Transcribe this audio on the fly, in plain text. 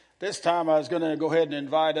This time I was going to go ahead and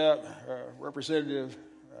invite up Representative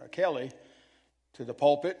Kelly to the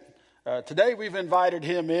pulpit. Today we've invited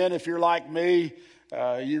him in. If you're like me,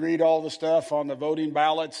 you read all the stuff on the voting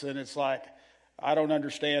ballots and it's like, I don't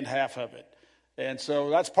understand half of it. And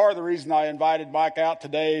so that's part of the reason I invited Mike out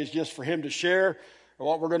today, is just for him to share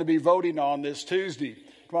what we're going to be voting on this Tuesday.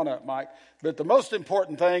 Come on up, Mike. But the most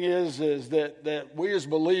important thing is that we as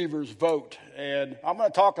believers vote. And I'm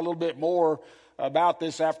going to talk a little bit more about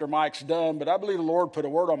this after Mike's done, but I believe the Lord put a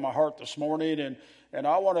word on my heart this morning, and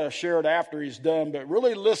I want to share it after he's done. But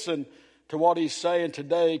really listen to what he's saying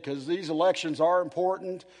today, because these elections are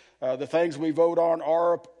important. The things we vote on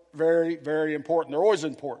are very, very important. They're always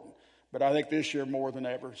important, but I think this year more than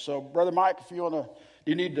ever. So, Brother Mike, if you want to, do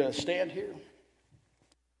you need to stand here?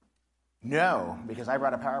 No, because I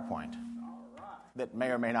brought a PowerPoint that may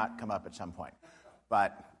or may not come up at some point.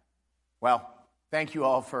 But, well, thank you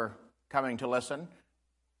all for coming to listen.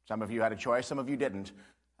 Some of you had a choice, some of you didn't.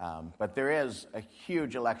 But there is a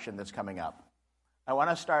huge election that's coming up. I want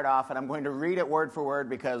to start off, and I'm going to read it word for word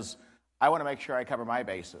because I want to make sure I cover my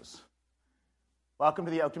bases. Welcome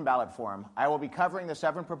to the Oakton Ballot Forum. I will be covering the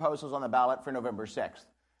 7 proposals on the ballot for November 6th.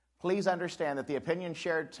 Please understand that the opinions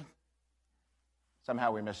shared,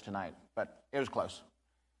 somehow we missed tonight, but it was close,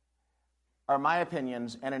 are my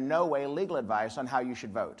opinions and in no way legal advice on how you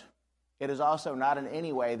should vote. It is also not in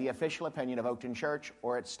any way the official opinion of Oakton Church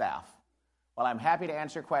or its staff. While I'm happy to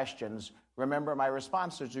answer questions, remember my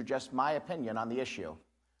responses are just my opinion on the issue.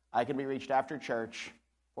 I can be reached after church,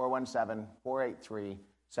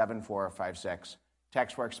 417-483-7456.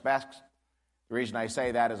 Text works best. The reason I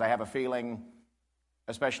say that is I have a feeling,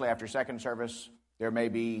 especially after second service, there may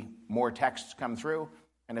be more texts come through,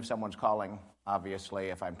 and if someone's calling, obviously,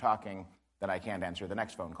 if I'm talking, then I can't answer the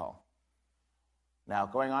next phone call. Now,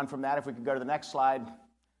 going on from that, if we could go to the next slide.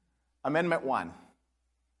 Amendment 1,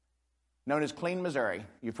 known as Clean Missouri.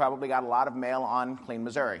 You've probably got a lot of mail on Clean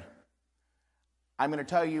Missouri. I'm going to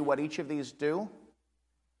tell you what each of these do.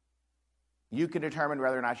 You can determine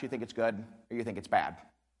whether or not you think it's good or you think it's bad.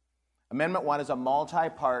 Amendment 1 is a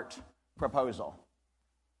multi-part proposal.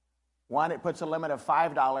 1, it puts a limit of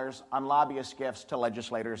 $5 on lobbyist gifts to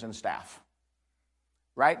legislators and staff.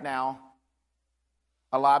 Right now,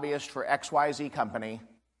 a lobbyist for XYZ company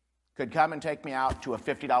could come and take me out to a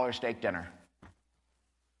 $50 steak dinner.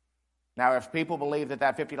 Now, if people believe that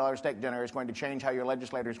that $50 steak dinner is going to change how your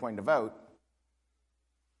legislator is going to vote,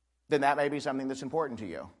 then that may be something that's important to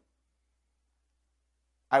you.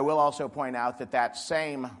 I will also point out that that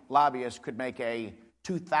same lobbyist could make a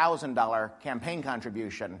 $2,000 campaign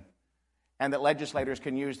contribution, and that legislators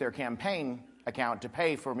can use their campaign account to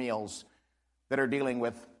pay for meals that are dealing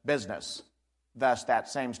with business, thus that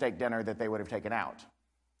same steak dinner that they would have taken out.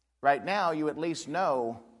 Right now, you at least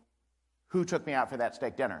know who took me out for that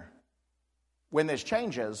steak dinner. When this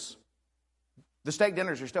changes, the steak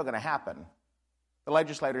dinners are still going to happen. The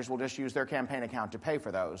legislators will just use their campaign account to pay for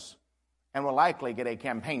those, and will likely get a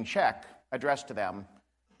campaign check addressed to them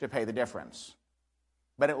to pay the difference.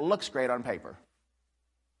 But it looks great on paper.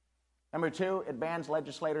 Number 2, it bans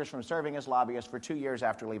legislators from serving as lobbyists for 2 years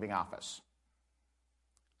after leaving office.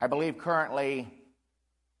 I believe currently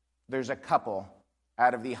there's a couple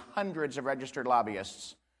out of the hundreds of registered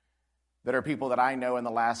lobbyists that are people that I know in the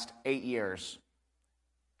last 8 years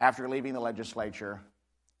after leaving the legislature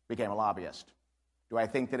became a lobbyist. Do I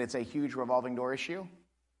think that it's a huge revolving door issue?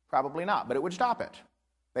 Probably not, but it would stop it.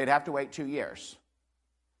 They'd have to wait 2 years.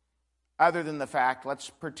 Other than the fact, let's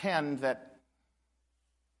pretend that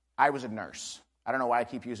I was a nurse. I don't know why I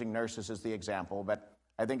keep using nurses as the example, but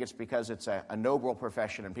I think it's because it's a noble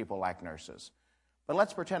profession and people like nurses. But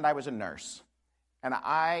let's pretend I was a nurse, and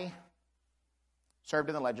I served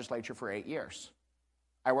in the legislature for 8 years.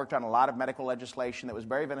 I worked on a lot of medical legislation that was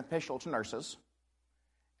very beneficial to nurses.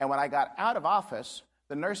 And when I got out of office,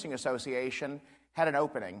 the Nursing Association had an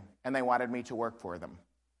opening, and they wanted me to work for them.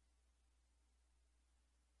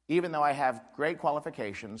 Even though I have great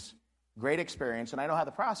qualifications, great experience, and I know how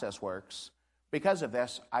the process works, because of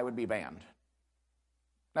this, I would be banned.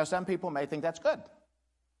 Now, some people may think that's good.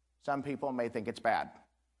 Some people may think it's bad.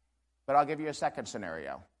 But I'll give you a second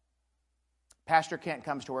scenario. Pastor Kent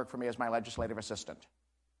comes to work for me as my legislative assistant.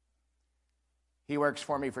 He works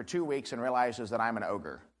for me for 2 weeks and realizes that I'm an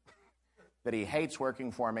ogre, that he hates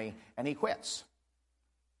working for me, and he quits.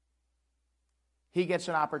 He gets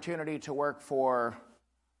an opportunity to work for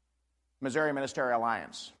Missouri Ministerial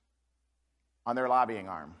Alliance on their lobbying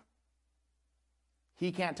arm.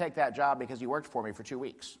 He can't take that job because he worked for me for 2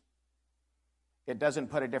 weeks. It doesn't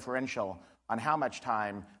put a differential on how much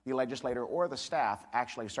time the legislator or the staff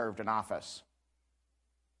actually served in office.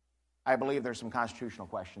 I believe there's some constitutional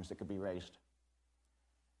questions that could be raised.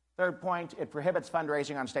 Third point, it prohibits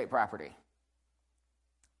fundraising on state property.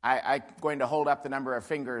 I'm going to hold up the number of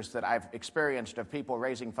fingers that I've experienced of people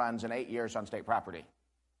raising funds in 8 years on state property.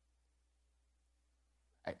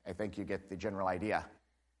 I think you get the general idea.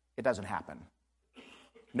 It doesn't happen.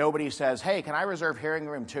 Nobody says, hey, can I reserve hearing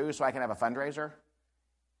room 2 so I can have a fundraiser?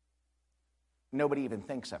 Nobody even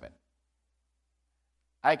thinks of it.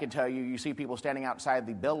 I can tell you, you see people standing outside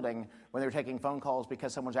the building when they're taking phone calls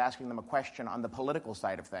because someone's asking them a question on the political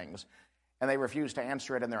side of things, and they refuse to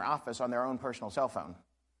answer it in their office on their own personal cell phone.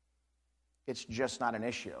 It's just not an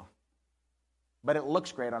issue. But it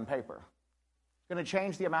looks great on paper. It's going to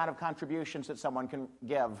change the amount of contributions that someone can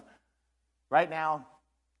give. Right now,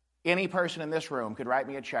 any person in this room could write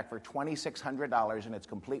me a check for $2,600 and it's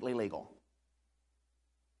completely legal.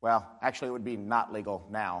 Well, actually, it would be not legal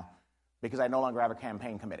now because I no longer have a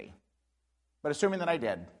campaign committee. But assuming that I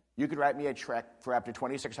did, you could write me a check for up to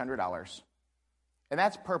 $2,600, and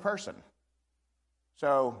that's per person.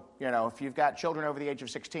 So, if you've got children over the age of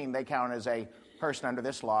 16, they count as a person under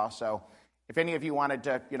this law. So if any of you wanted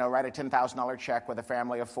to, write a $10,000 check with a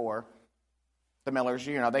family of 4, the Millers,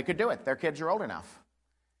 they could do it. Their kids are old enough.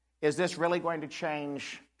 Is this really going to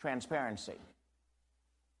change transparency?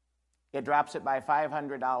 It drops it by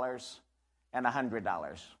 $500 and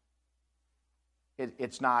 $100.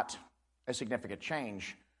 It's not a significant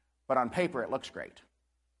change, but on paper it looks great.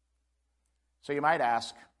 So you might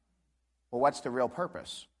ask, well, what's the real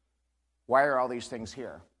purpose? Why are all these things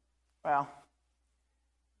here? Well,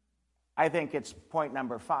 I think it's point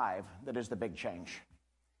number 5 that is the big change.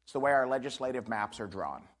 It's the way our legislative maps are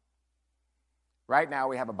drawn. Right now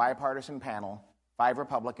we have a bipartisan panel. 5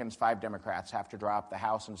 Republicans, 5 Democrats have to draw up the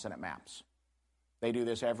House and Senate maps. They do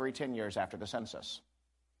this every 10 years after the census.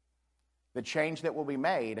 The change that will be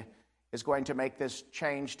made is going to make this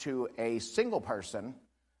change to a single person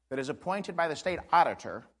that is appointed by the state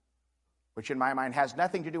auditor, which in my mind has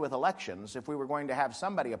nothing to do with elections. If we were going to have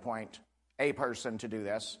somebody appoint a person to do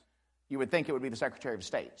this, you would think it would be the Secretary of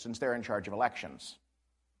State, since they're in charge of elections.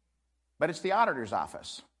 But it's the auditor's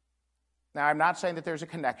office. Now, I'm not saying that there's a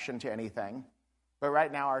connection to anything, but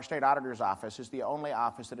right now our state auditor's office is the only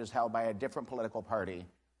office that is held by a different political party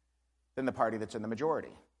than the party that's in the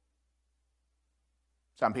majority.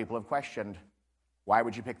 Some people have questioned, why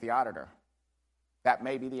would you pick the auditor? That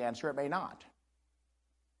may be the answer, it may not.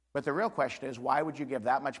 But the real question is, why would you give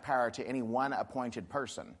that much power to any one appointed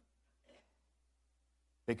person?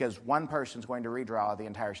 Because one person's going to redraw the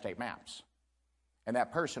entire state maps. And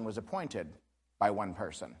that person was appointed by one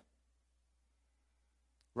person.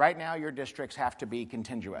 Right now, your districts have to be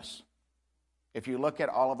contiguous. If you look at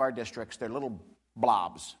all of our districts, they're little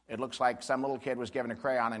blobs. It looks like some little kid was given a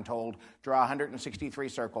crayon and told, draw 163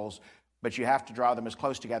 circles, but you have to draw them as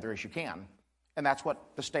close together as you can. And that's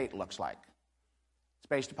what the state looks like. It's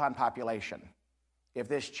based upon population. If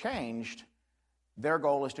this changed, their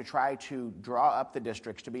goal is to try to draw up the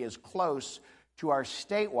districts to be as close to our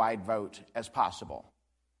statewide vote as possible.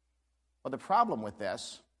 Well, the problem with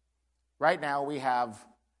this, right now we have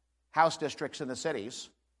House districts in the cities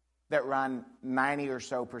that run 90 or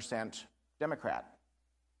so % Democrat.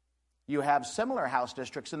 You have similar House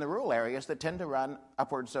districts in the rural areas that tend to run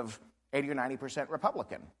upwards of 80 or 90%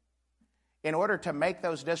 Republican. In order to make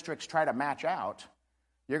those districts try to match out,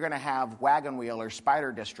 you're going to have wagon wheel or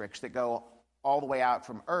spider districts that go all the way out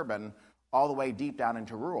from urban, all the way deep down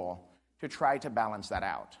into rural, to try to balance that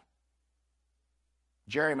out.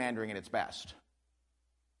 Gerrymandering at its best.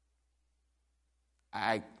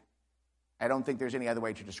 I don't think there's any other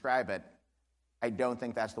way to describe it. I don't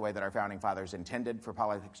think that's the way that our founding fathers intended for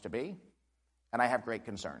politics to be, and I have great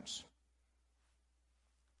concerns.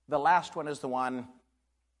 The last one is the one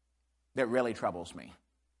that really troubles me.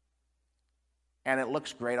 And it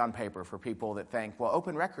looks great on paper for people that think, well,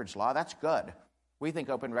 open records law, that's good. We think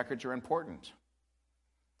open records are important.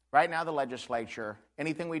 Right now, the legislature,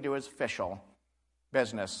 anything we do is official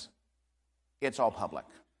business, it's all public.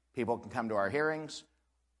 People can come to our hearings.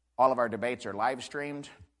 All of our debates are live streamed.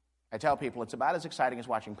 I tell people it's about as exciting as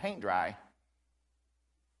watching paint dry,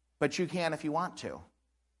 but you can if you want to.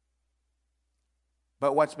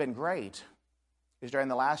 But what's been great is during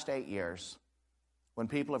the last 8 years, when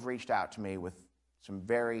people have reached out to me with some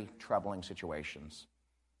very troubling situations,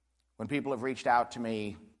 when people have reached out to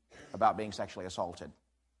me about being sexually assaulted,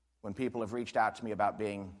 when people have reached out to me about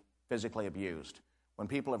being physically abused, when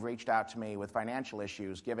people have reached out to me with financial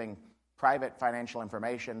issues, giving private financial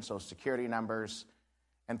information, Social Security numbers,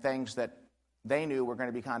 and things that they knew were going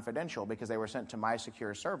to be confidential because they were sent to my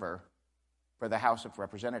secure server for the House of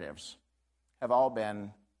Representatives, have all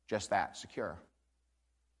been just that, secure.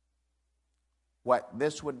 What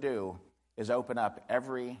this would do is open up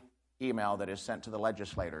every email that is sent to the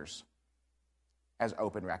legislators as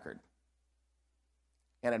open record.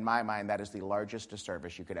 And in my mind, that is the largest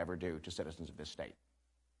disservice you could ever do to citizens of this state.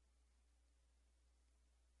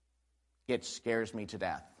 It scares me to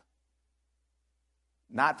death.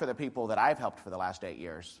 Not for the people that I've helped for the last 8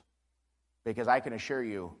 years, because I can assure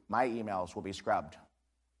you my emails will be scrubbed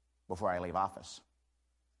before I leave office.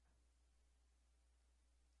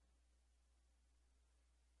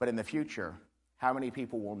 But in the future, how many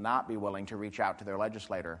people will not be willing to reach out to their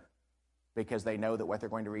legislator because they know that what they're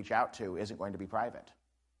going to reach out to isn't going to be private?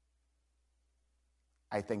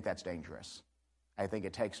 I think that's dangerous. I think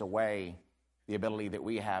it takes away the ability that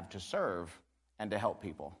we have to serve and to help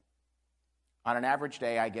people. On an average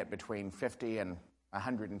day, I get between 50 and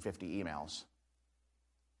 150 emails.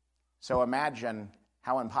 So imagine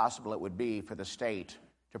how impossible it would be for the state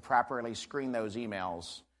to properly screen those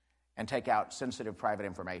emails and take out sensitive private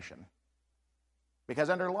information. Because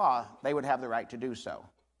under law, they would have the right to do so.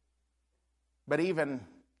 But even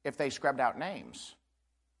if they scrubbed out names,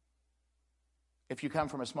 if you come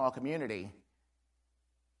from a small community,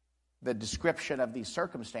 the description of the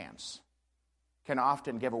circumstance can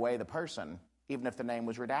often give away the person, even if the name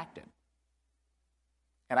was redacted.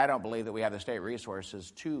 And I don't believe that we have the state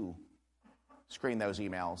resources to screen those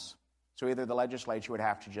emails. So either the legislature would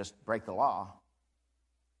have to just break the law,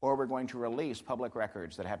 or we're going to release public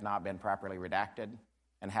records that have not been properly redacted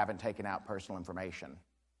and haven't taken out personal information.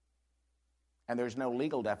 And there's no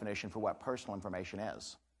legal definition for what personal information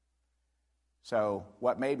is. So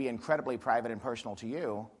what may be incredibly private and personal to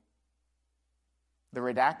you, the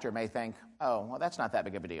redactor may think, oh, well, that's not that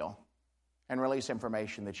big of a deal, and release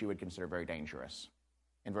information that you would consider very dangerous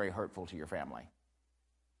and very hurtful to your family.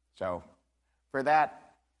 So for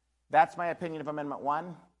that, that's my opinion of Amendment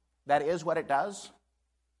 1. That is what it does.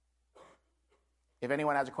 If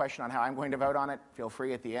anyone has a question on how I'm going to vote on it, feel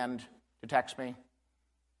free at the end to text me.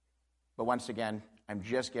 But once again, I'm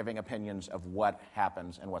just giving opinions of what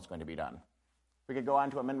happens and what's going to be done. We could go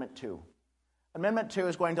on to Amendment 2. Amendment 2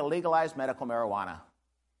 is going to legalize medical marijuana.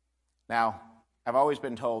 Now, I've always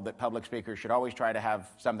been told that public speakers should always try to have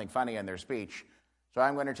something funny in their speech, so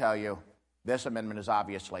I'm going to tell you this amendment is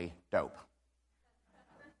obviously dope.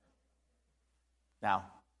 Now,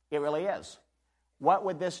 it really is. What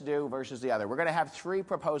would this do versus the other? We're going to have 3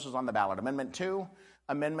 proposals on the ballot: Amendment 2,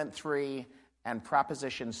 Amendment 3, and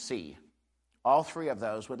Proposition C. All 3 of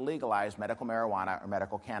those would legalize medical marijuana or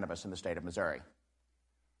medical cannabis in the state of Missouri.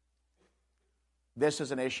 This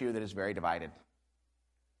is an issue that is very divided.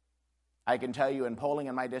 I can tell you in polling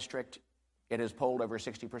in my district, it has polled over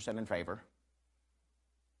 60% in favor.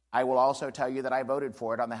 I will also tell you that I voted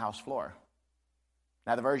for it on the House floor.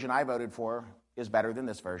 Now, the version I voted for is better than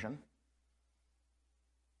this version.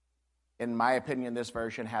 In my opinion, this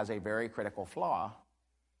version has a very critical flaw,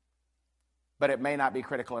 but it may not be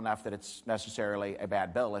critical enough that it's necessarily a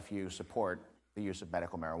bad bill if you support the use of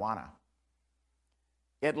medical marijuana.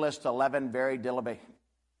 It lists 11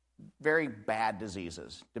 very bad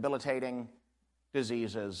diseases, debilitating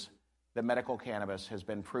diseases that medical cannabis has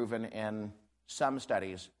been proven in some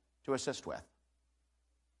studies to assist with.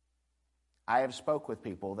 I have spoke with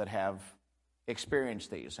people that have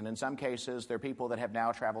experienced these, and in some cases, they're people that have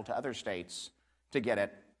now traveled to other states to get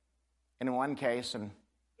it. And in one case, and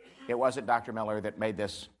it wasn't Dr. Miller that made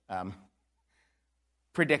this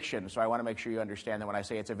prediction, so I want to make sure you understand that when I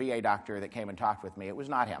say it's a VA doctor that came and talked with me, it was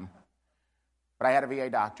not him. But I had a VA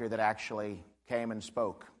doctor that actually came and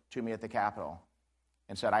spoke to me at the Capitol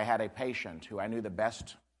and said I had a patient who I knew the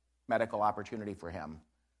best medical opportunity for him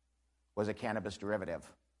was a cannabis derivative,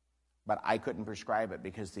 but I couldn't prescribe it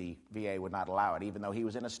because the VA would not allow it, even though he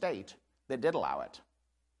was in a state that did allow it.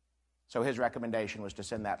 So his recommendation was to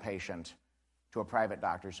send that patient to a private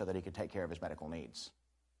doctor so that he could take care of his medical needs.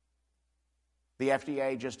 The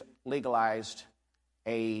FDA just legalized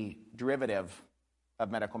a derivative of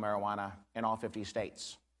medical marijuana in all 50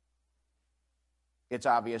 states. It's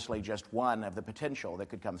obviously just one of the potential that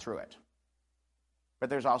could come through it. But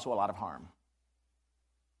there's also a lot of harm.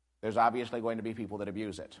 There's obviously going to be people that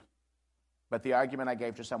abuse it. But the argument I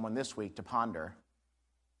gave to someone this week to ponder,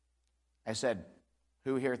 I said,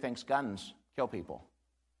 who here thinks guns kill people?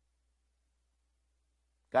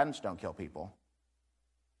 Guns don't kill people.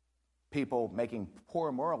 People making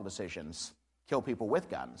poor moral decisions kill people with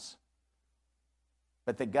guns.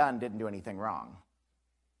 But the gun didn't do anything wrong.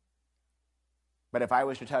 But if I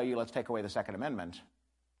was to tell you, let's take away the Second Amendment,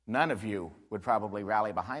 none of you would probably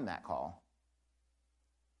rally behind that call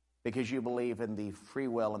because you believe in the free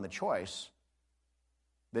will and the choice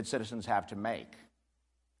that citizens have to make.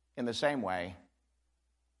 In the same way,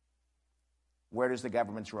 where does the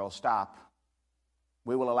government's role stop?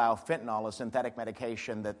 We will allow fentanyl, a synthetic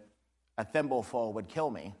medication that a thimbleful would kill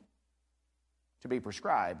me, to be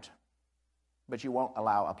prescribed, but you won't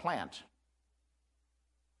allow a plant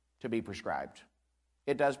to be prescribed.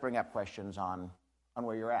 It does bring up questions on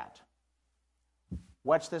where you're at.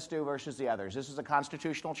 What's this do versus the others? This is a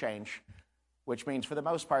constitutional change, which means for the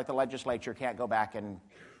most part the legislature can't go back and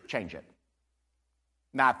change it.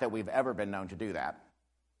 Not that we've ever been known to do that,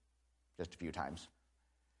 just a few times.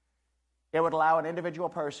 It would allow an individual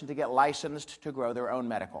person to get licensed to grow their own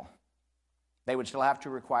medical. They would still have to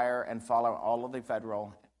require and follow all of the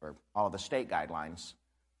federal or all of the state guidelines,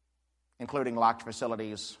 including locked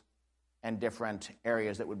facilities and different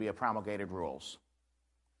areas that would be promulgated rules.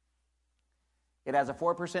 It has a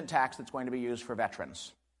 4% tax that's going to be used for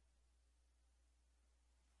veterans.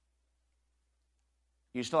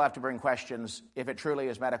 You still have to bring questions, if it truly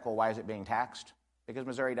is medical, why is it being taxed? Because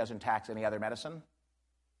Missouri doesn't tax any other medicine.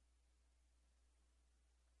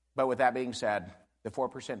 But with that being said, the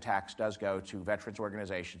 4% tax does go to veterans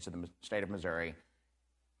organizations in the state of Missouri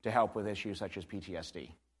to help with issues such as PTSD.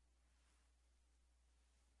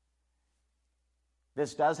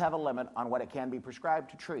 This does have a limit on what it can be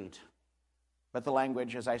prescribed to treat, but the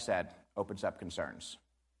language, as I said, opens up concerns.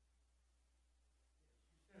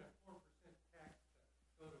 You said a 4% tax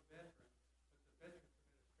to go to veterans, but the Veterans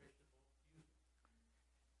Administration won't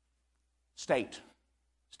use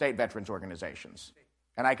it. State veterans organizations.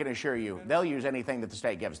 And I can assure you, they'll use anything that the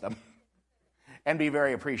state gives them and be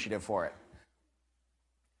very appreciative for it.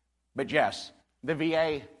 But yes, the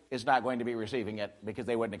VA is not going to be receiving it because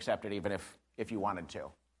they wouldn't accept it even if you wanted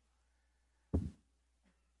to.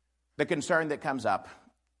 The concern that comes up,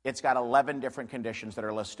 it's got 11 different conditions that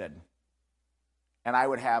are listed. And I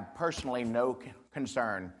would have personally no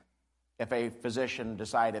concern if a physician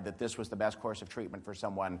decided that this was the best course of treatment for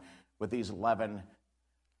someone with these 11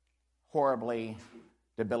 horribly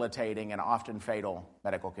debilitating and often fatal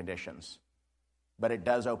medical conditions. But it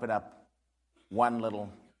does open up one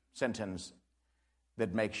little sentence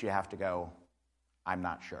that makes you have to go, I'm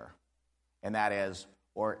not sure. And that is,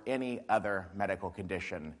 or any other medical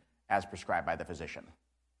condition as prescribed by the physician.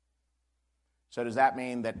 So does that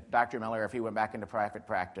mean that Dr. Miller, if he went back into private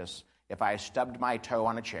practice, if I stubbed my toe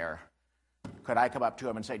on a chair, could I come up to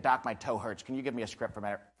him and say, Doc, my toe hurts, can you give me a script for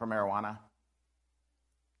marijuana?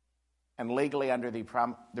 And legally under the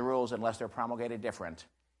rules, unless they're promulgated different,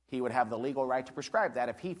 he would have the legal right to prescribe that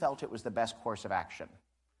if he felt it was the best course of action.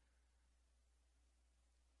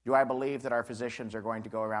 Do I believe that our physicians are going to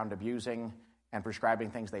go around abusing and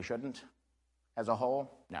prescribing things they shouldn't as a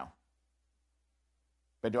whole? No.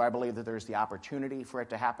 But do I believe that there's the opportunity for it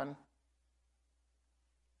to happen?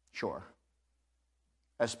 Sure.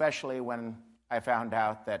 Especially when I found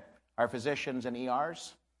out that our physicians and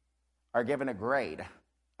ERs are given a grade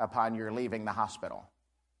upon your leaving the hospital.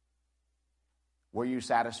 Were you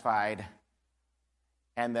satisfied?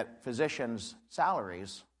 And that physicians'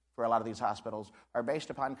 salaries for a lot of these hospitals are based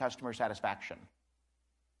upon customer satisfaction.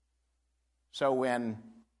 So when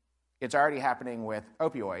it's already happening with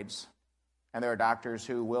opioids, and there are doctors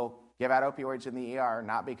who will give out opioids in the ER,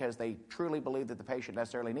 not because they truly believe that the patient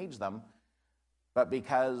necessarily needs them, but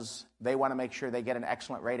because they want to make sure they get an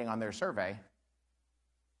excellent rating on their survey.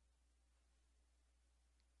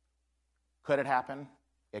 Could it happen?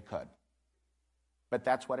 It could. But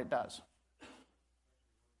that's what it does.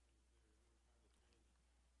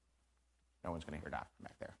 No one's going to hear Doc from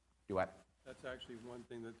back there. Do what? That's actually one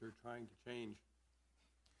thing that they're trying to change.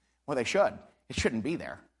 Well, they should. It shouldn't be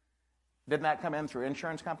there. Didn't that come in through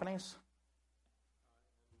insurance companies?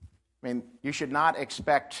 I mean, you should not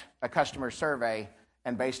expect a customer survey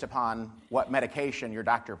and based upon what medication your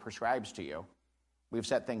doctor prescribes to you. We've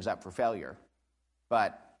set things up for failure,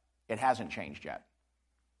 but it hasn't changed yet.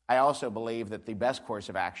 I also believe that the best course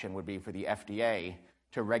of action would be for the FDA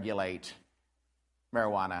to regulate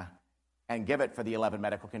marijuana and give it for the 11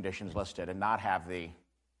 medical conditions listed and not have the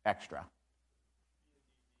extra.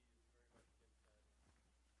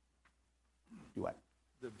 Do what?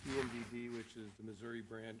 The BMDD, which is the Missouri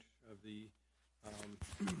branch of the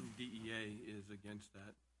DEA, is against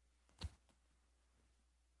that.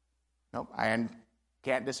 Nope, I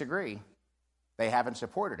can't disagree. They haven't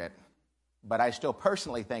supported it. But I still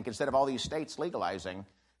personally think instead of all these states legalizing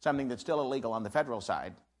something that's still illegal on the federal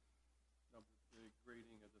side, The grading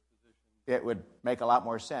of the physician. it would make a lot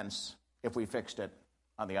more sense if we fixed it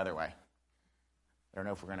on the other way. I don't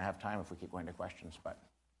know if we're going to have time if we keep going to questions, but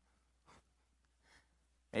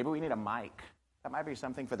maybe we need a mic. That might be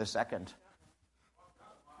something for the second.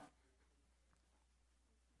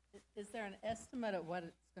 Is there an estimate of what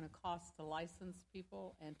it's going to cost to license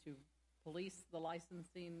people and to police the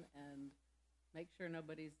licensing and make sure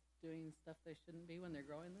nobody's doing stuff they shouldn't be when they're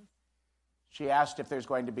growing this? She asked if there's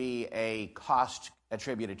going to be a cost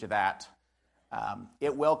attributed to that.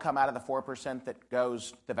 It will come out of the 4% that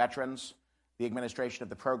goes to veterans. The administration of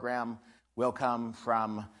the program will come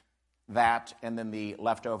from that, and then the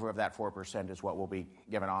leftover of that 4% is what will be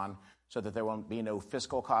given on, so that there will be no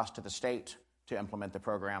fiscal cost to the state to implement the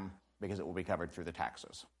program because it will be covered through the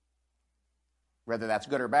taxes. Whether that's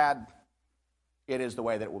good or bad, it is the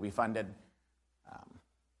way that it will be funded.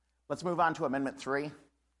 Let's move on to Amendment 3,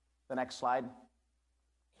 the next slide.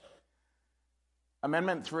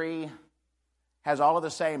 Amendment 3 has all of the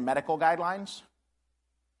same medical guidelines,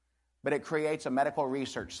 but it creates a medical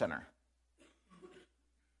research center.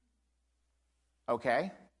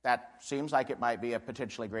 Okay, that seems like it might be a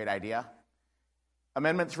potentially great idea.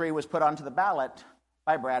 Amendment 3 was put onto the ballot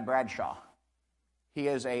by Brad Bradshaw. He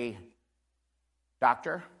is a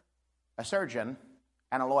doctor, a surgeon,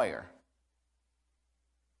 and a lawyer.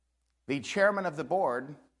 The chairman of the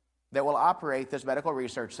board that will operate this medical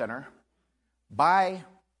research center, by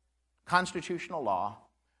constitutional law,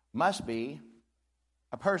 must be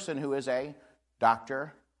a person who is a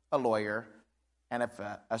doctor, a lawyer, and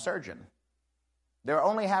a surgeon. There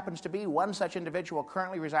only happens to be one such individual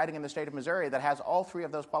currently residing in the state of Missouri that has all three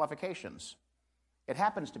of those qualifications. It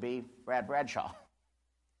happens to be Brad Bradshaw.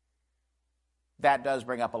 That does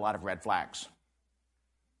bring up a lot of red flags.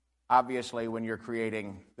 Obviously, when you're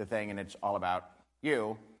creating the thing and it's all about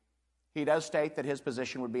you, he does state that his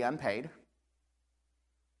position would be unpaid.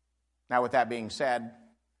 Now, with that being said,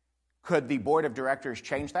 could the board of directors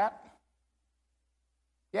change that?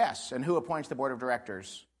 Yes. And who appoints the board of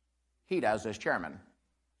directors? He does as chairman.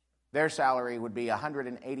 Their salary would be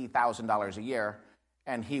 $180,000 a year,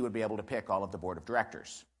 and he would be able to pick all of the board of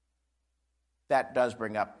directors. That does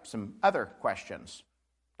bring up some other questions.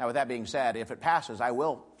 Now, with that being said, if it passes, I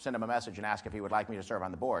will send him a message and ask if he would like me to serve on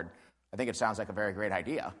the board. I think it sounds like a very great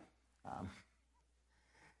idea.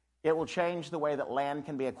 It will change the way that land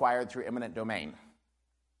can be acquired through eminent domain.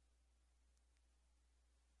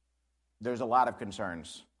 There's a lot of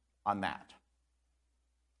concerns on that.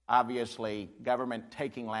 Obviously, government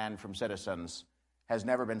taking land from citizens has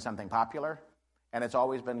never been something popular, and it's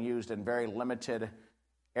always been used in very limited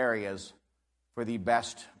areas for the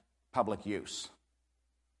best public use.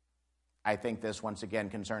 I think this, once again,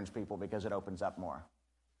 concerns people because it opens up more.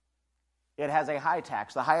 It has a high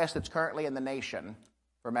tax, the highest that's currently in the nation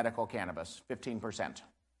for medical cannabis, 15%.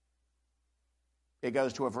 It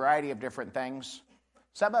goes to a variety of different things.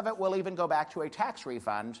 Some of it will even go back to a tax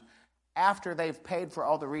refund after they've paid for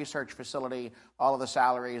all the research facility, all of the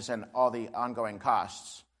salaries, and all the ongoing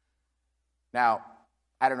costs. Now,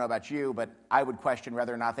 I don't know about you, but I would question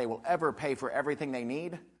whether or not they will ever pay for everything they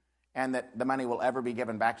need and that the money will ever be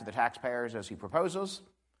given back to the taxpayers as he proposes.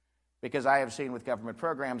 Because I have seen with government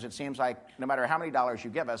programs, it seems like no matter how many dollars you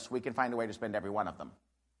give us, we can find a way to spend every one of them.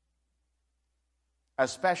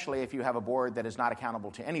 Especially if you have a board that is not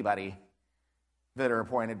accountable to anybody, that are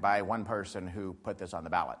appointed by one person who put this on the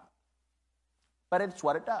ballot. But it's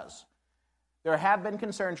what it does. There have been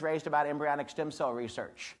concerns raised about embryonic stem cell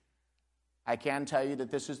research. I can tell you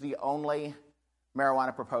that this is the only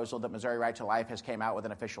marijuana proposal that Missouri Right to Life has came out with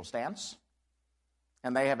an official stance.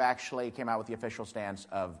 And they have actually came out with the official stance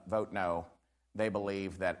of vote no. They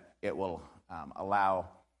believe that it will allow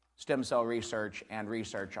stem cell research and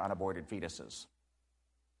research on aborted fetuses.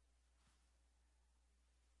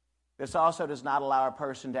 This also does not allow a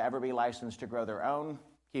person to ever be licensed to grow their own,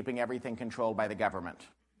 keeping everything controlled by the government.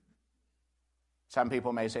 Some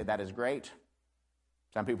people may say that is great.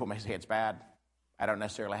 Some people may say it's bad. I don't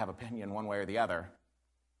necessarily have opinion one way or the other.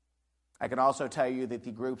 I can also tell you that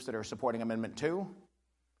the groups that are supporting Amendment 2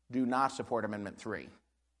 do not support Amendment 3.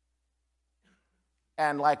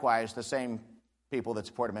 And likewise, the same people that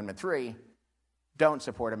support Amendment 3 don't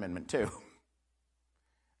support Amendment 2.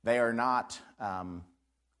 They are not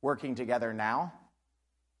working together now.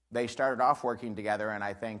 They started off working together, and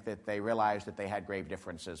I think that they realized that they had grave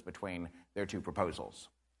differences between their two proposals.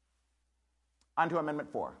 On to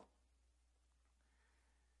Amendment 4.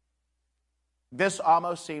 This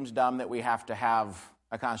almost seems dumb that we have to have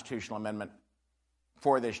a constitutional amendment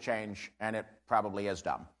for this change, and it probably is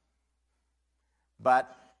dumb.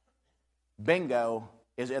 But bingo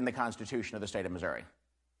is in the Constitution of the state of Missouri.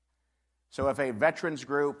 So if a veterans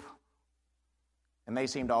group, and they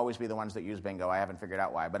seem to always be the ones that use bingo, I haven't figured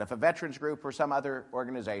out why, but if a veterans group or some other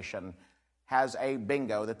organization has a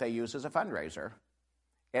bingo that they use as a fundraiser,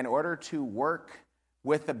 in order to work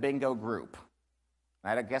with the bingo group,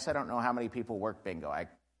 I guess I don't know how many people work bingo. I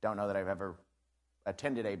don't know that I've ever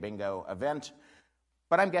attended a bingo event,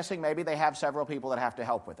 but I'm guessing maybe they have several people that have to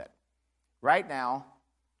help with it. Right now,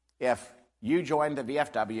 if you join the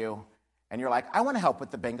VFW and you're like, I want to help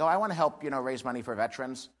with the bingo, I want to help, raise money for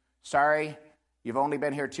veterans. Sorry, you've only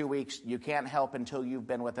been here 2 weeks. You can't help until you've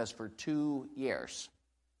been with us for 2 years.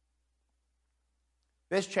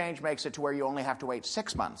 This change makes it to where you only have to wait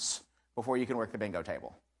 6 months before you can work the bingo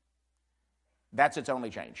table. That's its only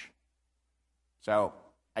change. So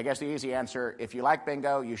I guess the easy answer, if you like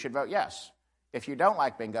bingo, you should vote yes. If you don't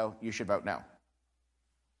like bingo, you should vote no.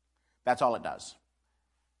 That's all it does.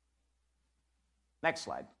 Next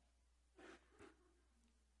slide.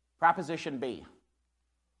 Proposition B.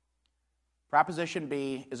 Proposition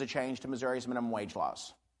B is a change to Missouri's minimum wage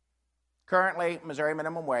laws. Currently, Missouri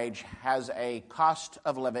minimum wage has a cost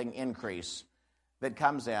of living increase that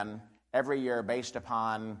comes in every year based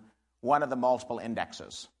upon one of the multiple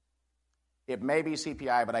indexes. It may be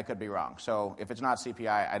CPI, but I could be wrong. So if it's not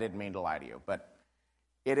CPI, I didn't mean to lie to you. But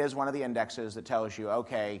it is one of the indexes that tells you,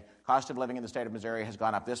 okay, cost of living in the state of Missouri has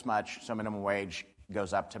gone up this much, so minimum wage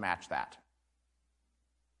goes up to match that.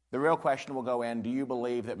 The real question will go in, do you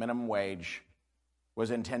believe that minimum wage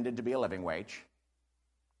was intended to be a living wage?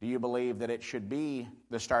 Do you believe that it should be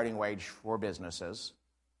the starting wage for businesses?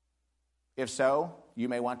 If so, you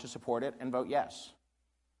may want to support it and vote yes.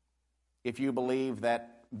 If you believe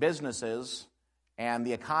that businesses and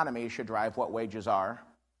the economy should drive what wages are,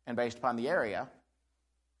 and based upon the area,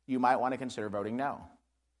 you might want to consider voting no.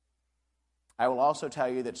 I will also tell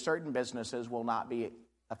you that certain businesses will not be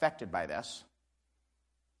affected by this.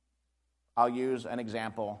 I'll use an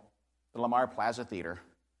example, the Lamar Plaza Theater,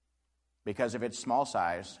 because of its small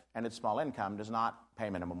size and its small income, does not pay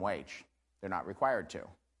minimum wage. They're not required to.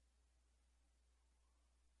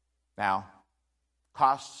 Now,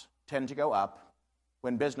 costs tend to go up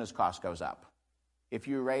when business cost goes up. If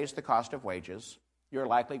you raise the cost of wages, you're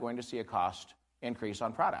likely going to see a cost increase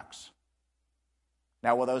on products.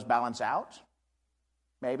 Now, will those balance out?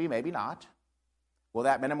 Maybe, maybe not. Will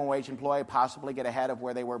that minimum wage employee possibly get ahead of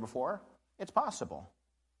where they were before? It's possible.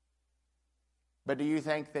 But do you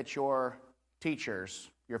think that your teachers,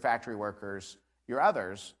 your factory workers, your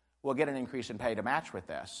others will get an increase in pay to match with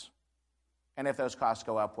this? And if those costs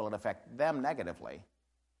go up, will it affect them negatively?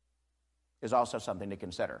 Is also something to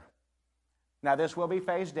consider. Now, this will be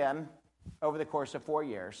phased in over the course of 4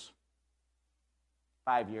 years,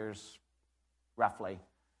 5 years roughly,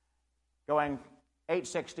 going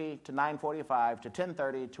 $8.60 to $9.45 to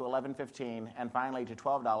 $10.30 to $11.15 and finally to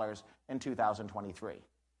 $12 in 2023.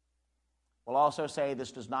 We'll also say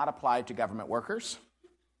this does not apply to government workers.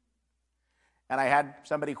 And I had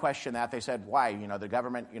somebody question that. They said, why? The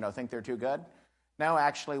government, think they're too good? No,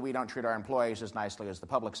 actually, we don't treat our employees as nicely as the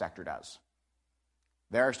public sector does.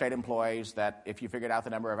 There are state employees that, if you figured out the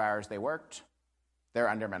number of hours they worked, they're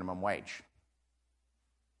under minimum wage.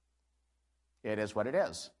 It is what it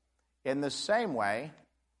is. In the same way,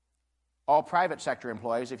 all private sector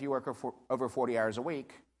employees, if you work over 40 hours a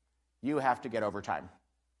week, you have to get overtime.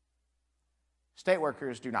 State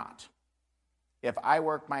workers do not. If I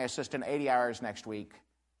work my assistant 80 hours next week,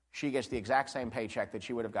 she gets the exact same paycheck that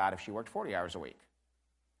she would have got if she worked 40 hours a week.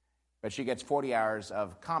 But she gets 40 hours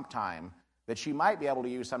of comp time that she might be able to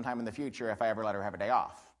use sometime in the future if I ever let her have a day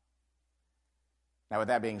off. Now, with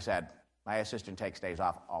that being said, my assistant takes days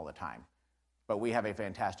off all the time. But we have a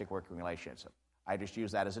fantastic working relationship. I just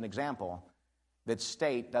use that as an example that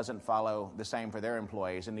state doesn't follow the same for their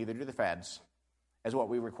employees, and neither do the feds, as what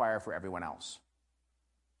we require for everyone else.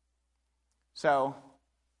 So,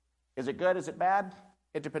 is it good? Is it bad?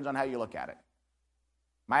 It depends on how you look at it.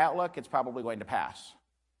 My outlook, it's probably going to pass.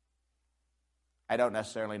 I don't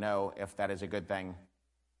necessarily know if that is a good thing.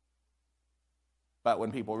 But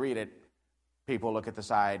when people read it, people look at the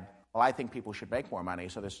side, well, I think people should make more money,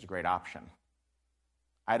 so this is a great option.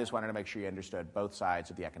 I just wanted to make sure you understood both sides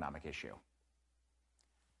of the economic issue.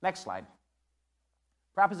 Next slide.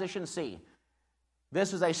 Proposition C.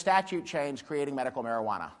 This is a statute change creating medical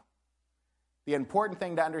marijuana. The important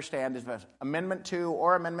thing to understand is if Amendment 2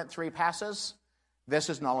 or Amendment 3 passes, this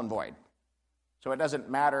is null and void. So it doesn't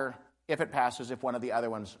matter if it passes if one of the other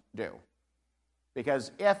ones do.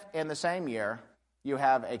 Because if in the same year you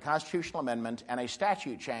have a constitutional amendment and a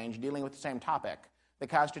statute change dealing with the same topic, the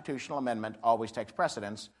constitutional amendment always takes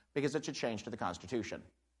precedence because it's a change to the Constitution.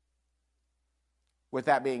 With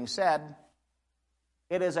that being said,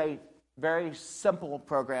 it is a very simple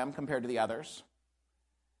program compared to the others.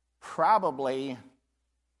 Probably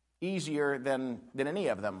easier than any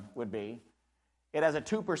of them would be. It has a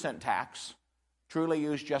 2% tax, truly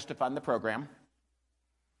used just to fund the program.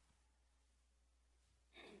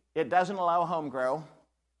 It doesn't allow home grow,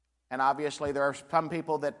 And obviously there are some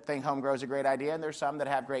people that think home grow is a great idea, and there's some that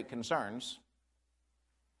have great concerns.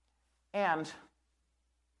 And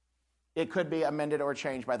it could be amended or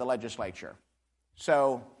changed by the legislature.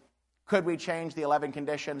 So could we change the 11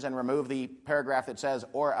 conditions and remove the paragraph that says,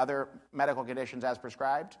 or other medical conditions as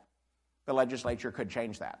prescribed? The legislature could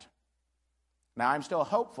change that. Now, I'm still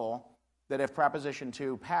hopeful that if Proposition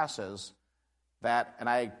 2 passes, that, and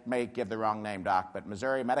I may give the wrong name, Doc, but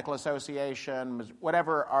Missouri Medical Association,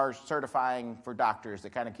 whatever are certifying for doctors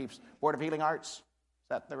that kind of keeps, Board of Healing Arts, is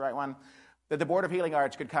that the right one? That the Board of Healing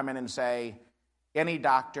Arts could come in and say, any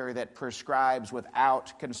doctor that prescribes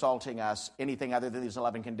without consulting us anything other than these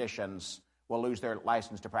 11 conditions will lose their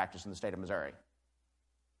license to practice in the state of Missouri.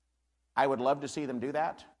 I would love to see them do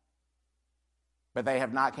that, but they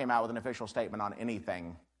have not came out with an official statement on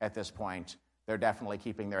anything at this point. They're definitely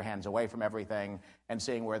keeping their hands away from everything and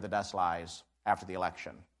seeing where the dust lies after the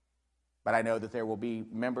election. But I know that there will be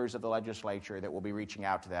members of the legislature that will be reaching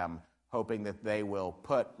out to them, hoping that they will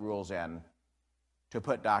put rules in to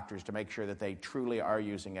put doctors to make sure that they truly are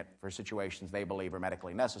using it for situations they believe are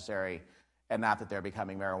medically necessary and not that they're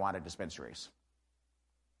becoming marijuana dispensaries.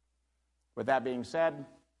 With that being said,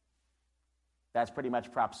 that's pretty much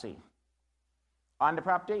Prop C. On to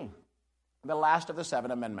Prop D, the last of the 7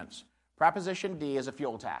 amendments. Proposition D is a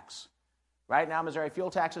fuel tax. Right now, Missouri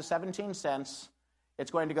fuel tax is 17 cents.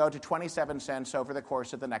 It's going to go to 27 cents over the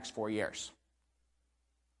course of the next 4 years.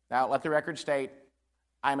 Now, let the record state,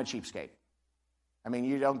 I'm a cheapskate. I mean,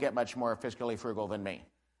 you don't get much more fiscally frugal than me.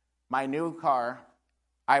 My new car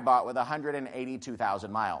I bought with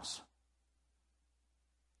 182,000 miles.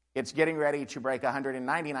 It's getting ready to break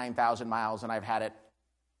 199,000 miles, and I've had it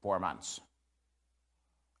 4 months.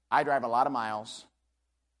 I drive a lot of miles.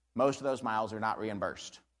 Most of those miles are not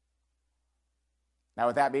reimbursed. Now,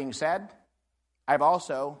 with that being said, I've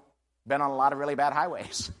also been on a lot of really bad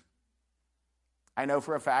highways. I know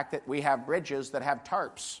for a fact that we have bridges that have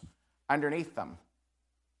tarps underneath them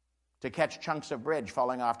to catch chunks of bridge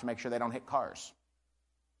falling off to make sure they don't hit cars.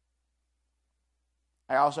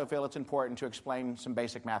 I also feel it's important to explain some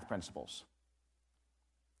basic math principles.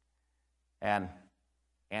 And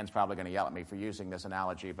Ann's probably going to yell at me for using this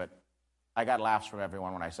analogy, but I got laughs from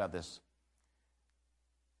everyone when I said this.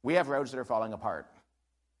 We have roads that are falling apart.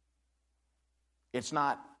 It's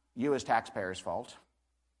not you as taxpayers' fault.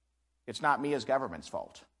 It's not me as government's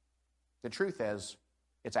fault. The truth is,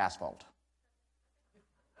 it's asphalt.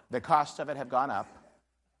 The costs of it have gone up.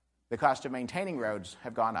 The cost of maintaining roads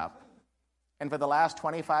have gone up. And for the last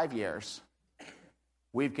 25 years,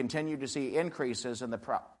 we've continued to see increases in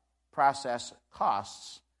the process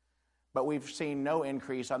costs, but we've seen no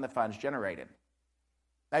increase on the funds generated.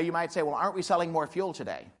 Now, you might say, well, aren't we selling more fuel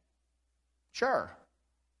today? Sure.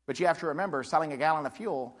 But you have to remember, selling a gallon of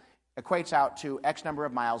fuel equates out to X number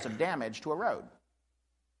of miles of damage to a road.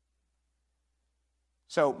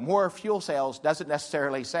 So more fuel sales doesn't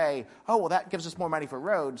necessarily say, oh, well, that gives us more money for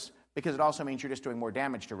roads, because it also means you're just doing more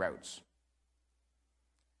damage to roads.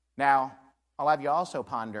 Now, I'll have you also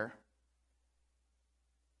ponder,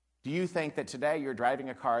 do you think that today you're driving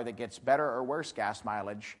a car that gets better or worse gas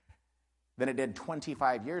mileage than it did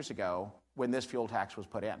 25 years ago when this fuel tax was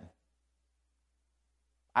put in?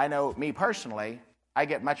 I know, me personally, I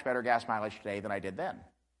get much better gas mileage today than I did then.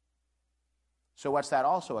 So what's that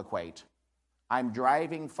also equate? I'm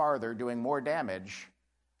driving farther, doing more damage,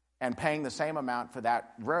 and paying the same amount for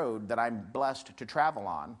that road that I'm blessed to travel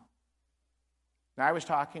on. Now, I was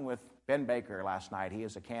talking with Ben Baker last night. He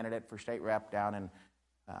is a candidate for state rep down in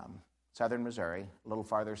southern Missouri, a little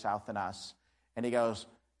farther south than us. And he goes,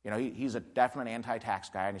 you know, he's a definite anti-tax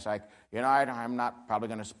guy. And he's like, you know, I'm not probably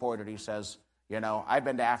going to support it. He says, you know, I've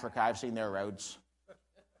been to Africa. I've seen their roads.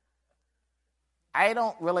 I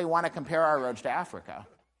don't really want to compare our roads to Africa.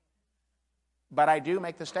 But I do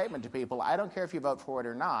make the statement to people, I don't care if you vote for it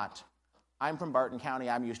or not. I'm from Barton County.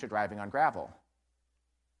 I'm used to driving on gravel.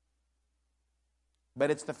 But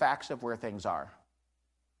it's the facts of where things are.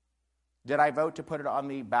 Did I vote to put it on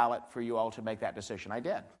the ballot for you all to make that decision? I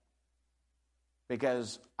did.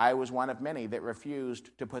 Because I was one of many that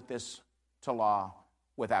refused to put this to law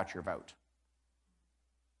without your vote.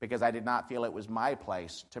 Because I did not feel it was my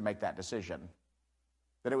place to make that decision,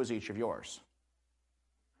 that it was each of yours.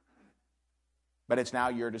 But it's now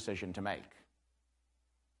your decision to make.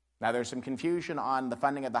 Now, there's some confusion on the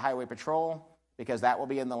funding of the Highway Patrol, because that will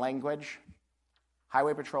be in the language.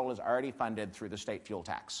 Highway Patrol is already funded through the state fuel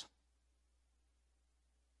tax.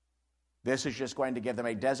 This is just going to give them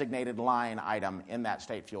a designated line item in that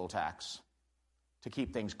state fuel tax to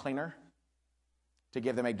keep things cleaner to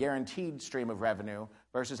give them a guaranteed stream of revenue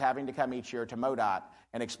versus having to come each year to MoDOT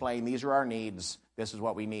and explain these are our needs, this is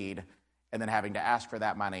what we need, and then having to ask for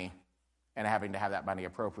that money and having to have that money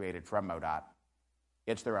appropriated from MoDOT.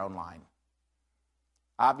 It's their own line.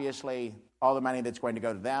 Obviously, all the money that's going to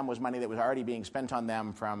go to them was money that was already being spent on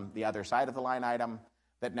them from the other side of the line item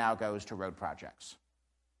that now goes to road projects.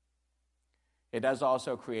 It does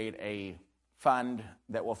also create a fund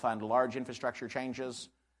that will fund large infrastructure changes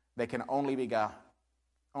that can only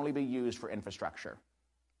be used for infrastructure.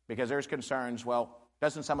 Because there's concerns, well,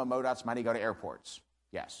 doesn't some of MoDOT's money go to airports?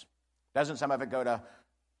 Yes. Doesn't some of it go to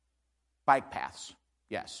bike paths?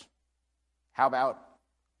 Yes. How about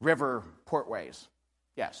river portways?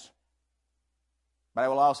 Yes. But I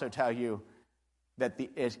will also tell you that the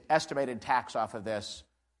estimated tax off of this,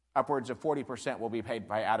 upwards of 40% will be paid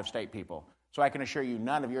by out-of-state people. So I can assure you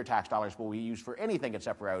none of your tax dollars will be used for anything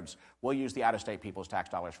except roads. We'll use the out-of-state people's tax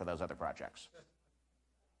dollars for those other projects.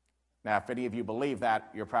 Now, if any of you believe that,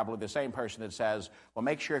 you're probably the same person that says, well,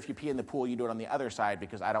 make sure if you pee in the pool, you do it on the other side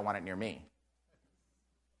because I don't want it near me.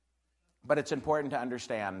 But it's important to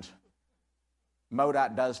understand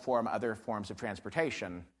MoDOT does form other forms of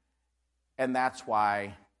transportation, and that's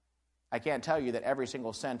why I can't tell you that every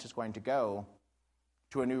single cent is going to go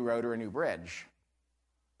to a new road or a new bridge.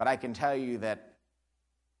 But I can tell you that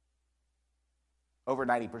over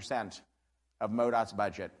 90% of MoDOT's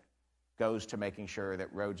budget goes to making sure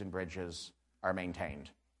that roads and bridges are maintained.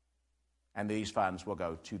 And these funds will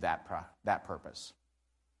go to that purpose.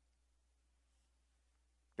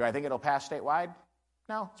 Do I think it'll pass statewide?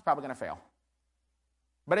 No, it's probably going to fail.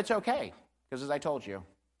 But it's okay, because as I told you,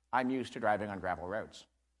 I'm used to driving on gravel roads.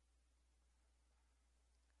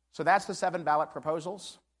 So that's the 7 ballot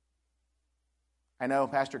proposals. I know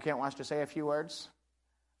Pastor Kent wants to say a few words.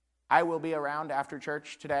 I will be around after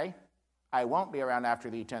church today. I won't be around after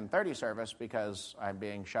the 10:30 service because I'm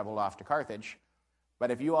being shoveled off to Carthage.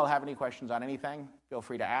 But if you all have any questions on anything, feel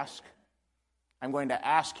free to ask. I'm going to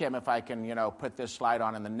ask him if I can, put this slide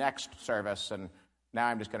on in the next service, and now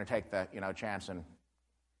I'm just going to take the, chance and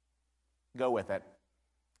go with it.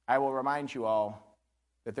 I will remind you all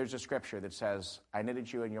that there's a scripture that says, I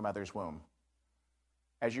knitted you in your mother's womb.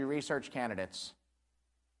 As you research candidates,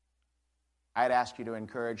 I'd ask you to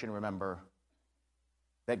encourage and remember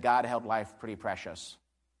that God held life pretty precious.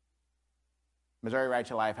 Missouri Right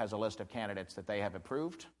to Life has a list of candidates that they have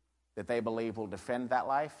approved, that they believe will defend that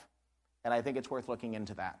life, and I think it's worth looking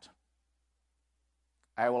into that.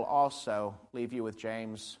 I will also leave you with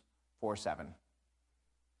James 4:7.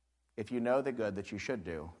 If you know the good that you should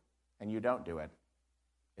do, and you don't do it,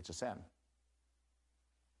 it's a sin.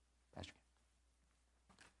 Pastor.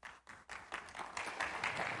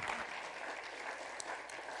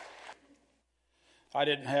 I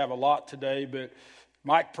didn't have a lot today, but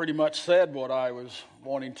Mike pretty much said what I was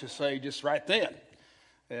wanting to say just right then.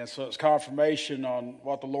 And so it's confirmation on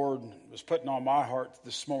what the Lord was putting on my heart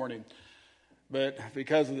this morning. But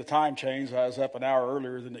because of the time change, I was up an hour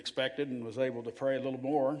earlier than expected and was able to pray a little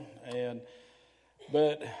more.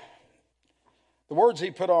 But the words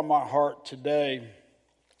he put on my heart today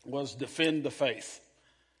was defend the faith.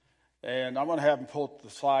 And I'm going to have him pull the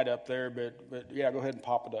slide up there, but yeah, go ahead and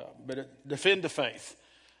pop it up. But defend the faith.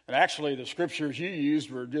 And actually, the scriptures you used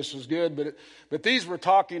were just as good. But these were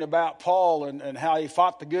talking about Paul and how he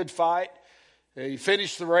fought the good fight. He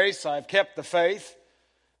finished the race. I've kept the faith.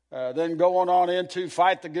 Then going on into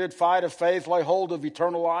fight the good fight of faith, lay hold of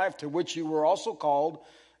eternal life, to which you were also called,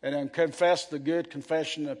 and then confess the good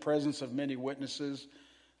confession in the presence of many witnesses.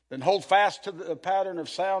 Then hold fast to the pattern of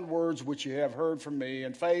sound words which you have heard from me,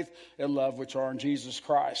 and faith and love which are in Jesus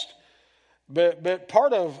Christ. But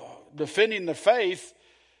part of defending the faith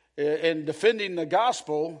and defending the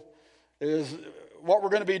gospel is what we're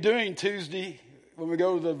going to be doing Tuesday when we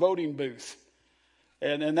go to the voting booth.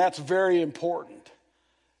 And that's very important.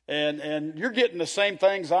 And you're getting the same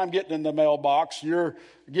things I'm getting in the mailbox. You're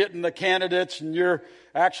getting the candidates, and you'll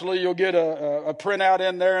get a printout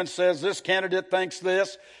in there and says, this candidate thinks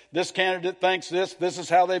this candidate thinks this is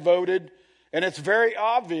how they voted. And it's very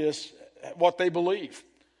obvious what they believe.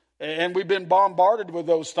 And we've been bombarded with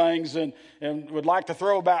those things and would like to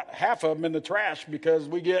throw about half of them in the trash because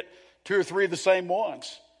we get 2 or 3 of the same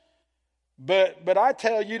ones. But I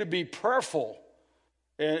tell you to be prayerful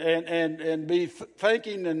and be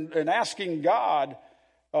thinking and asking God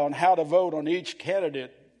on how to vote on each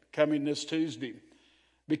candidate coming this Tuesday.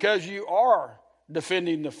 Because you are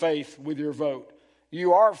defending the faith with your vote.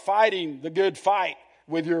 You are fighting the good fight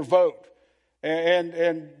with your vote.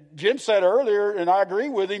 And Jim said earlier, and I agree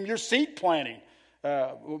with him, you're seed planting.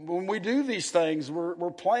 When we do these things,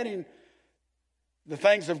 we're planting the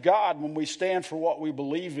things of God when we stand for what we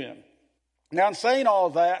believe in. Now, in saying all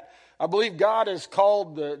of that, I believe God has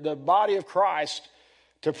called the body of Christ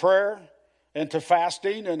to prayer and to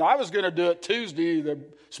fasting. And I was going to do it Tuesday, the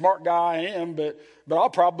smart guy I am, but I'll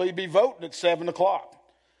probably be voting at 7 o'clock.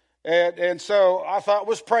 And so I thought,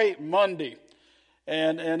 let's pray Monday.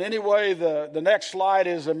 And anyway, the next slide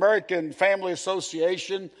is American Family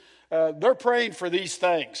Association. They're praying for these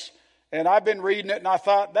things. And I've been reading it, and I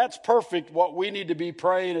thought, that's perfect what we need to be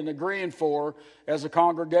praying and agreeing for as a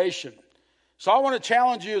congregation. So I want to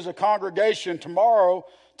challenge you as a congregation tomorrow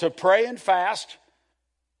to pray and fast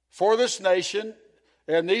for this nation.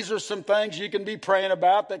 And these are some things you can be praying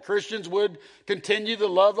about, that Christians would continue to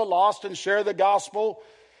love the lost and share the gospel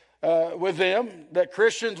with them, that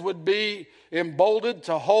Christians would be emboldened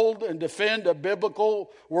to hold and defend a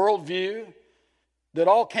biblical worldview, that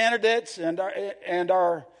all candidates and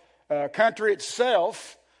our country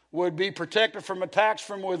itself would be protected from attacks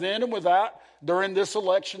from within and without during this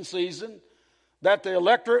election season, that the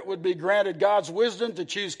electorate would be granted God's wisdom to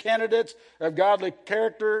choose candidates of godly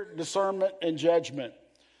character, discernment, and judgment.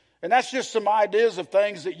 And that's just some ideas of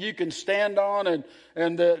things that you can stand on and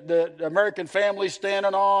the American family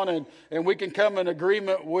standing on and we can come in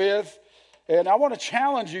agreement with. And I want to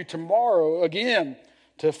challenge you tomorrow, again,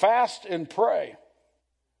 to fast and pray.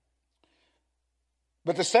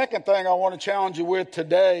 But the second thing I want to challenge you with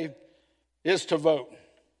today is to vote.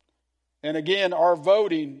 And again, our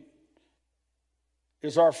voting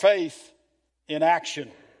is our faith in action.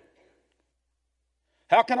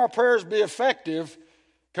 How can our prayers be effective,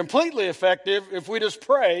 completely effective, if we just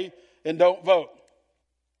pray and don't vote?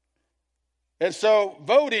 And so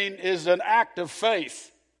voting is an act of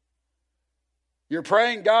faith. You're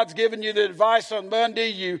praying, God's given you the advice on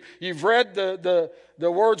Monday. You've read the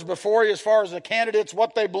words before you as far as the candidates,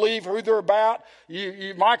 what they believe, who they're about.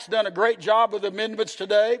 Mike's done a great job with amendments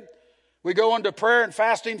today. We go into prayer and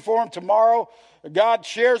fasting for them tomorrow. God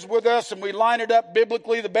shares with us and we line it up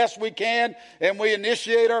biblically the best we can, and we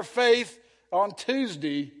initiate our faith on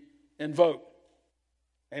Tuesday and vote.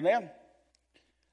 Amen.